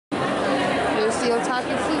the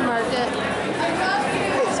Otaku Fleamarket.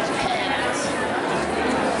 It's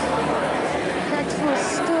packed full of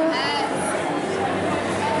stuff.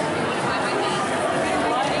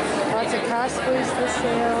 Lots of cosplays for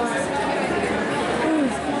sale.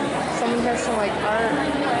 Someone has some like art.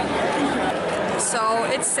 So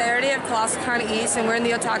it's Saturday at Colossalcon East and we're in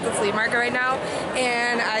the Otaku Fleamarket right now,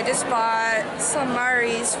 and I just bought some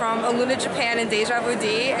Maris from Alluna Japan and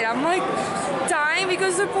Dejavudea, and I'm like dying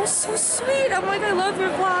because they're both so sweet. I'm like, I love your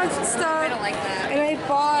vlogs and stuff. I don't like that. And I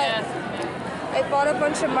bought a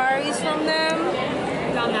bunch of Maris from them.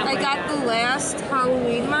 I got the last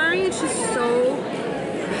Halloween Mari and she's so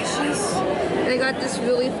precious. And I got this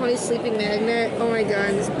really funny sleeping magnet. Oh my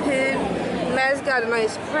god, this pin. Mez got a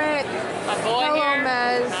nice print. My boy Hello, here.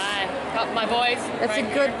 Mez. Hi. Oh, my boys. That's right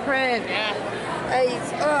a good here. print. Yeah.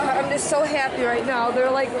 I'm just so happy right now.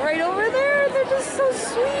 They're like right over there. They're just so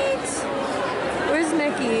sweet. Where's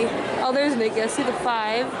Nikki? Oh, there's Nikki. I see the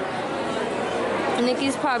 5.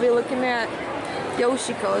 Nikki's probably looking at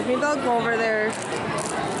Yoshiko's. Maybe I'll go over there.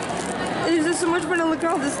 There's just so much fun to look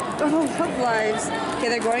at all this love lives. Okay,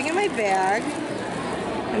 they're going in my bag.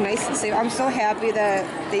 They're nice and safe. I'm so happy that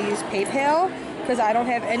they use PayPal because I don't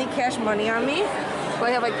have any cash money on me. So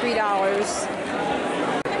I have like $3.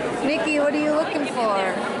 Nikki, what are you looking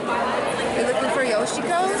for? You're looking for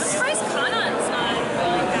Yoshiko's?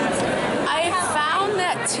 I found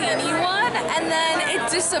that teeny one and then it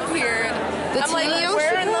disappeared. I'm like, teeny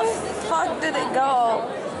where in the Yoshiko? fuck did it go?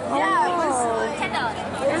 Yeah,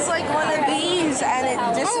 it was like one of these and it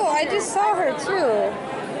disappeared. Oh, I just saw her too.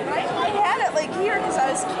 I had it like here because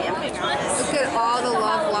I was camping on it. Look at all the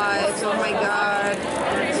love lives. Oh my god.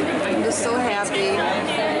 I'm just so happy.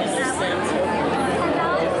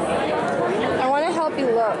 I want to help you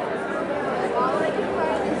look.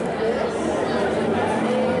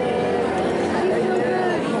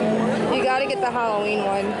 You gotta get the Halloween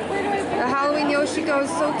one. The Halloween Yoshiko is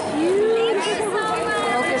so cute.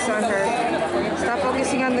 Focus on her. Stop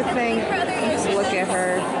focusing on the thing. Just look at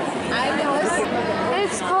her.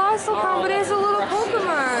 It's Colossalcon, but it has a little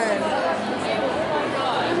Pokemon.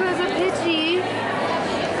 This one has a Pidgey.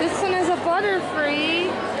 This one has a Butterfree.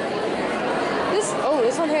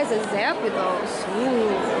 This one has a Zapdos.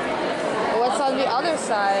 Ooh. What's on the other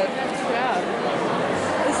side? Yeah.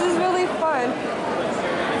 This is really fun.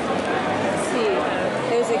 Let's see.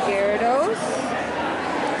 There's a Gyarados.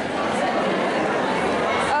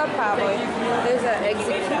 Probably. There's an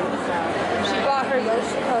Execute. She bought her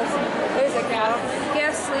Yoshiko's. There's a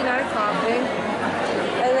Ghastly, not a Coughing.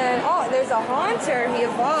 And then, oh, there's a Haunter. He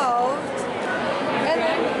evolved. And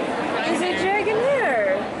then there's a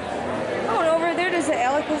Dragonair. Oh, and over there there's an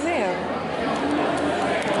Alakazam.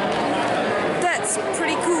 That's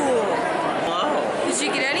pretty cool. Hello. Did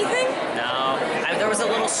you get anything? No. There was a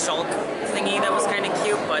little shulk thingy that was kind of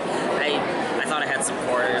cute, but I thought I had some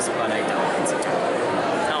quarters, but I don't.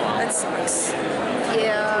 Oh well. That sucks.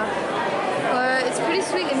 Yeah. But it's pretty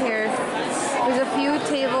sweet in here. There's a few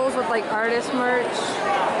tables with like artist merch.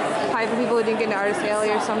 Probably for people who didn't get an artist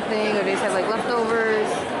alley or something, or they just have like leftovers.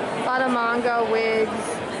 A lot of manga, wigs.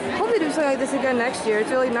 Hope they do something like this again next year.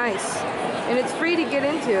 It's really nice. And it's free to get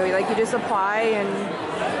into. Like you just apply and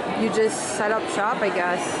you just set up shop, I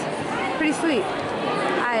guess. Pretty sweet.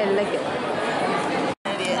 I like it.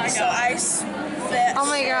 So I spit. Oh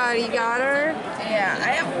my god, you got her? Yeah,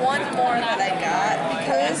 I have one more that I got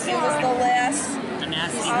because it was the last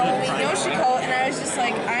Halloween Yoshiko, and I was just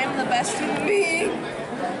like, I am the best human being.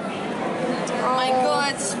 My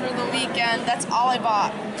goods for the weekend. That's all I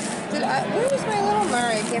bought. Where was my little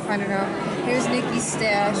Mari? I can't find it now. Here's Nikki's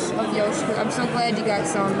stash of Yoshiko. I'm so glad you got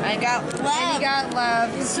some. I got Lev. And you got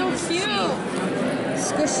Lev. He's so cute.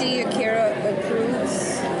 Squishy Akira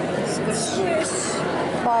Cruz.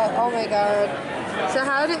 Squishy. But oh my god. So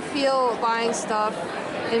how did it feel buying stuff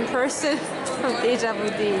in person from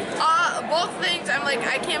Dejavudea? Both things. I'm like,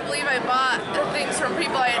 I can't believe I bought things from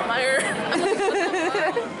people I admire.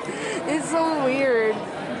 It's so weird.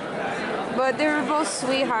 But they were both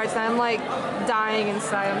sweethearts, and I'm like dying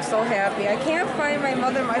inside. I'm so happy. I can't find my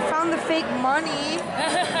mother. I found the fake money.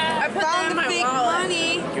 I found the fake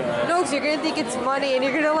money. No, because you're gonna think it's money, and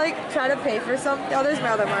you're gonna like try to pay for something. Oh, there's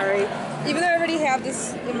my other Mari. Even though I already have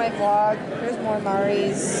this in my vlog, there's more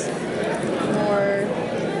Maris.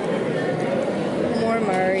 More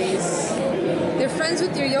Maris. They're friends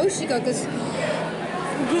with your Yoshiko because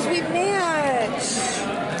we match.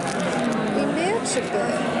 We match a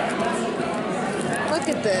bit. Look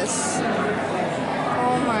at this.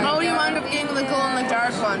 Oh my god. Oh, you wound up getting the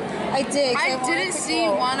glow-in-the-dark one. I did. I didn't see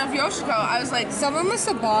one of Yoshiko. I was like, someone must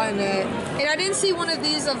have bought it. And I didn't see one of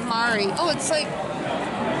these of Mari. Oh, it's like...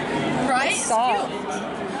 Right? soft.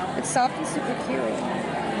 It's soft and super cute.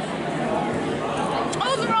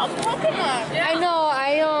 Oh, they're all Pokemon. I know.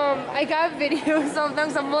 I got videos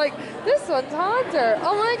sometimes. I'm like, this one's Haunter.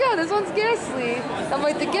 Oh my god, this one's Ghastly. I'm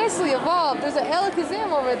like, the Ghastly evolved. There's an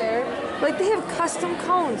Alakazam over there. Like, they have custom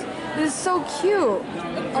cones. This is so cute.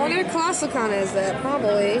 I wonder if Colossalcon is that.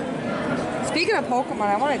 Probably. Speaking of Pokemon,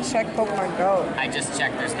 I want to check Pokemon Go. I just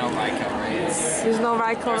checked. There's no Raikou raids. There's no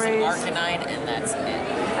Raikou There's raids. an Arcanine, and that's it.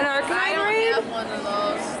 An I Arcanine don't raid? have one of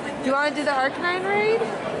those. Do you want to do the Arcanine raid?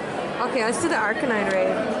 Okay, let's do the Arcanine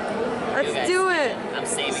raid. Let's do it. I'm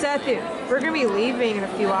saving. Seth, we're going to be leaving in a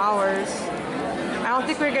few hours. I don't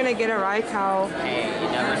think we're going to get a Raikou. Hey, you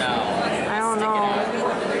never know. I don't know.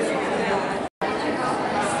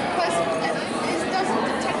 Doesn't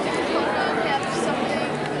Detective Pokemon have something?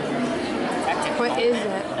 What is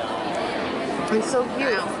it? It's so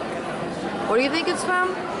cute. What do you think it's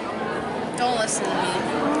from? Don't listen to me.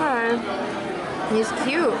 Okay. He's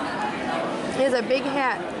cute. He has a big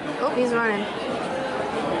hat. Oh, he's running.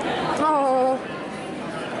 Oh.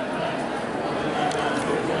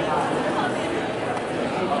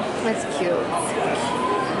 That's cute.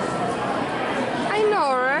 I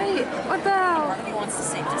know, right? What the hell? Part of me wants to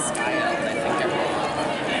say Disgaea, but I think they're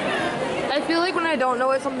wrong. I feel like when I don't know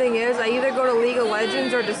what something is, I either go to League of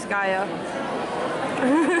Legends or Disgaea.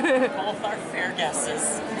 Both are fair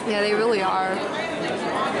guesses. Yeah, they really are.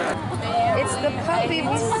 It's the puppy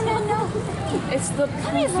boy. It's the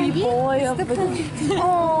puppy boy of the...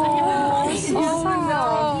 Oh, oh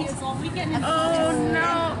no. Oh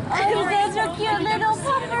no! You guys are cute little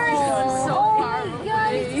puppers. Oh my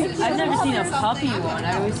god. I've never seen a puppy one. I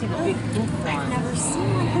always see the big poop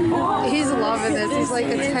one. He's loving this. He's like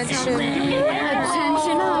attention.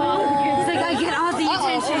 Attention. It's like I get all the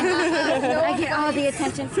attention. I get all the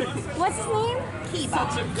attention. What's his name? Kiba.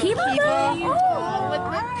 Kiba?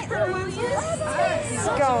 He's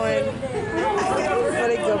going. What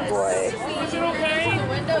a good boy.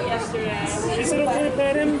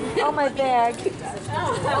 Oh, my bag.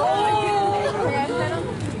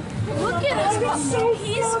 Look at him.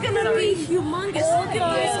 He's gonna be humongous. Look at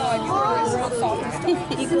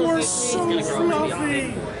this. You're so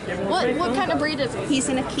fluffy. What kind of breed is he? He's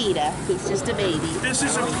an Akita. He's just a baby. This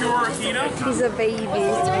is a pure Akita. He's a baby.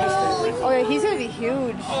 Oh, yeah, he's going to be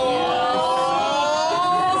huge.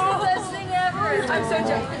 Best thing ever. I'm so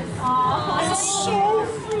jealous. It's so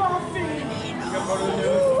fluffy.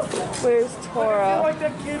 Where's I Tora? like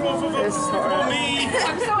that kid off of There's Tora. me.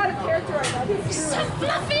 I'm so out of character right now. He's so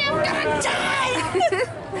fluffy, I'm gonna die!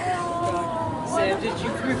 Sam, did you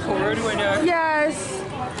record when Yes.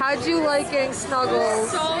 How'd you like getting snuggled?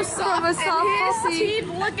 So From a soft. soft And his puppy. teeth,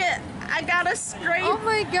 look at, I got a scrape. Oh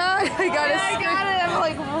my god, I got I got it.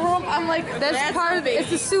 I'm like, That's part of it.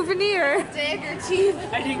 It's a souvenir. dagger teeth.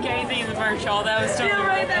 I didn't get anything in the merch hall. That was totally Yeah,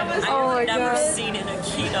 right, that was. Oh my I've never god. seen an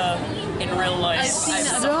Akita in real life. I've seen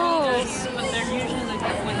it. No. But they're usually like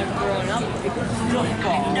when they're growing up, big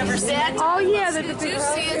I've never seen That, Oh yeah, the did big you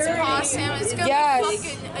see its paw, Sam? It's gonna Yes. be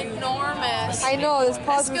fucking enormous. I know, this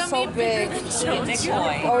paws It's are gonna so be bigger big. than a Jones. big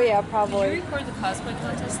boy. Oh yeah, Did you probably. record the cosplay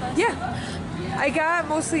contest last Yeah. I got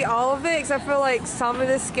mostly all of it except for like some of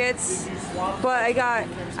the skits. But I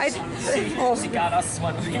oh She got us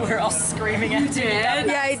when we were all screaming at you.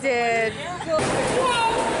 yeah, I did.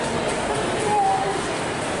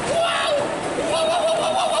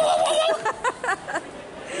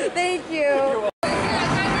 Thank you.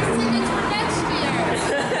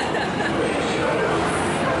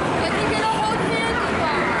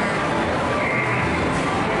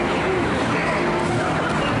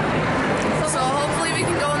 So hopefully we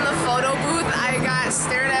can go in the photo booth. I got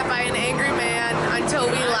stared at by an angry man until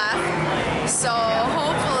we left. So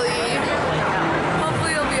hopefully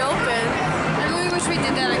it'll be open. I really wish we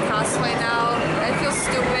did that at Cosplay now. I feel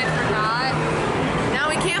stupid for not. Now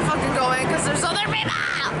we can't fucking go in because there's other people.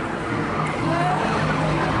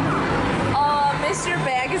 Miss, your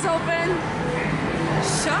bag is open.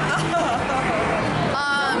 Shut up.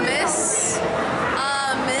 Miss.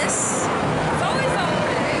 It's always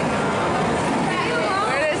open.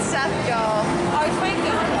 Where did Seth go? Oh, he's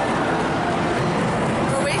waiting.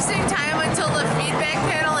 We're wasting time until the feedback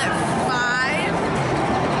panel at 5.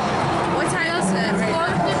 What time is it?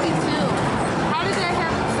 4:52. How did that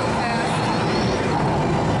happen so fast?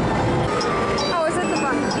 Oh, it's at the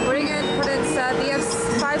button. What are you gonna put in, Seth? You have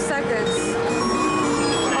 5 seconds.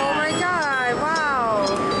 Oh my god, wow.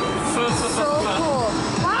 So cool.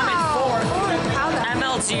 Wow. How the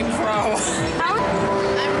MLG Pro. how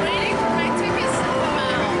I'm waiting for my tickets to come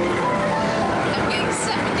out. I'm getting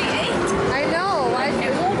 78. I know. I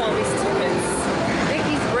Hold on, these tickets. think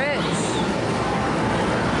he's rich.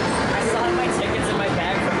 I saw it in my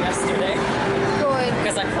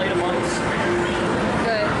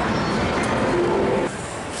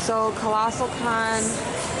Colossalcon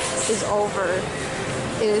is over.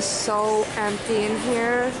 It is so empty in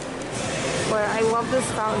here. But I love this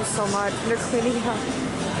fountain so much. They're cleaning up.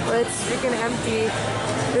 But it's freaking empty.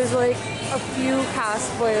 There's like a few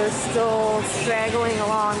cosplayers still straggling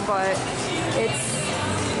along, but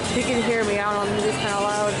it's, you can hear me, I don't know, the music's kind of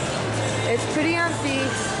loud. It's pretty empty,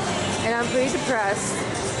 and I'm pretty depressed.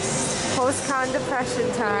 Post-con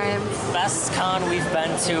depression time. Best con we've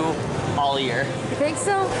been to all year. You think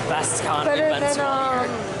so? Best con Better we've been to all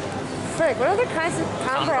year. Frick, what other kinds of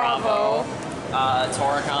Con Bravo?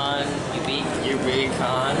 Toricon,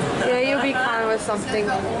 UBCon. Yeah, UBCon was something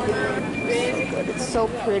really good. It's so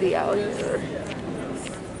pretty out here.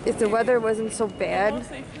 If the weather wasn't so bad,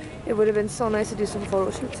 it would have been so nice to do some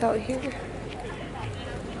photo shoots out here.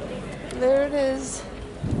 There it is.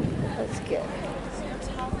 Let's get it.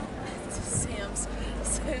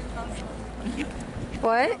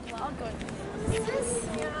 What? This is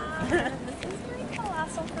my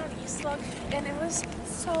Colossalcon East vlog, and it was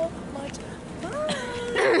so much fun.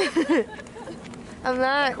 I'm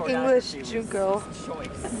not English Junko.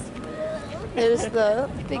 There's the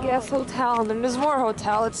big ass hotel, and then there's more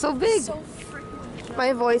hotel. It's so big.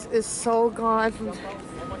 My voice is so gone from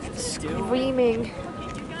screaming. You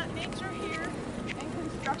got nature here and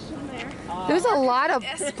construction there. There's a lot of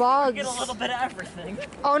bugs. Get a little bit of everything.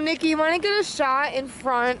 Oh, Nikki, you want to get a shot in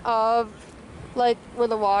front of, like, where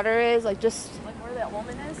the water is? Like, just... Like where that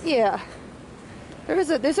woman is? Yeah. There's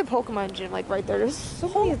a Pokemon gym, like, right there. There's so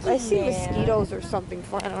many... I see mosquitoes or something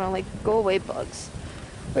flying around, like, go away bugs.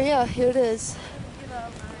 But yeah, here it is.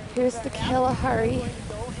 Here's the Kalahari.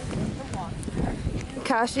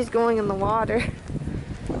 Kashi's going in the water.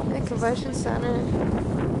 The convention center.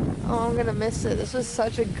 Oh, I'm gonna miss it. This was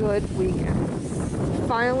such a good weekend.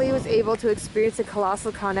 Finally was able to experience a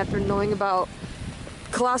Colossalcon after knowing about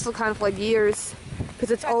Colossalcon for like years.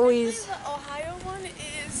 Because it's always... The Ohio one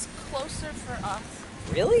is closer for us.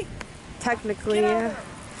 Really? Technically, yeah.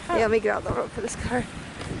 Yeah, let me get out the road for this car.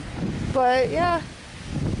 But yeah,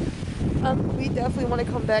 we definitely want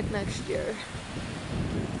to come back next year.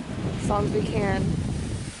 As long as we can.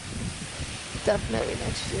 Definitely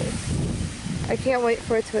next year. I can't wait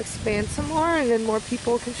for it to expand some more and then more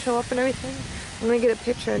people can show up and everything. I'm gonna get a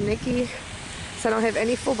picture of Nikki. So I don't have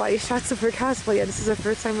any full body shots of her cosplay yet. This is her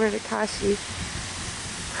first time wearing a Kashi.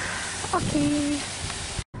 Okay.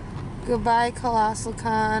 Goodbye,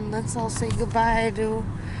 Colossalcon. Let's all say goodbye to...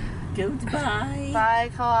 Goodbye. Bye,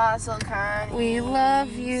 Colossalcon. We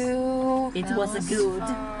love you. It was a good.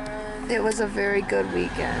 It was a very good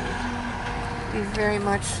weekend. We very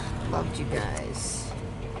much loved you guys.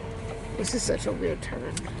 This is such a weird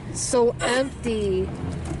turn. It's so empty.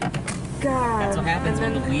 God. That's what happens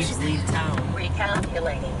when the leaves leave town.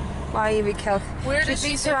 Recalculating. Why you recalculate? Where She does she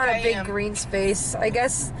thinks think her on I a big am? green space. I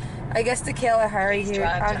guess the Kalahari here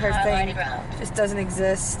drive on to her highlighted thing route. just doesn't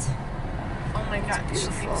exist. Oh my god, she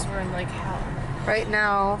beautiful. thinks we're in like hell. Right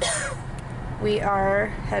now, we are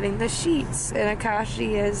heading to Sheets, and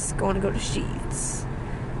Akashi is going to go to Sheets.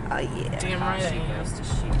 Oh yeah. Damn right I am.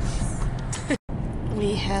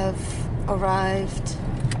 We have arrived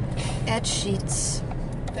at Sheets.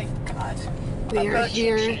 Thank God. We are Approaching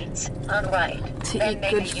here Sheets on right. to then eat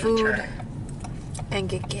make good a food U-turn. and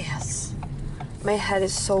get gas. My head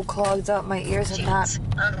is so clogged up, my ears are not. Sheets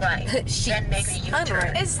on right. Then make a on U-turn.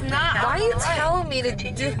 right. It's not. Why are you alright. telling me to do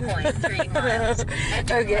Continue 0.3 miles. And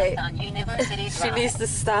turn Okay. left on University She Drive. needs to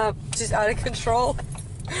stop. She's out of control.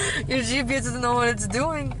 Your GPS doesn't know what it's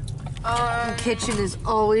doing. The kitchen is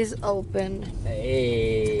always open.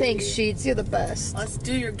 Hey. Thanks, Sheets. You're the best. Let's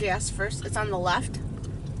do your gas first. It's on the left.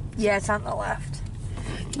 Yeah, it's on the left.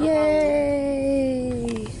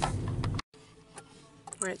 Yay!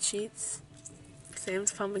 We're at Sheets.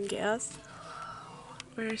 Sam's pumping gas.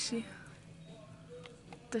 Where is she?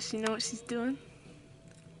 Does she know what she's doing?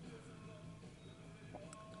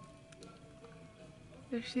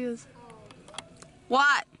 There she is.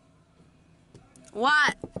 What?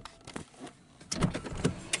 What?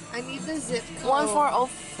 I need the zip code.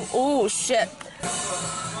 1404. Oh shit.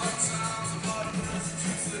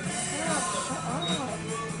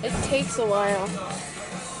 It takes a while.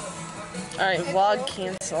 Alright, vlog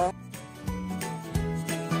cancel.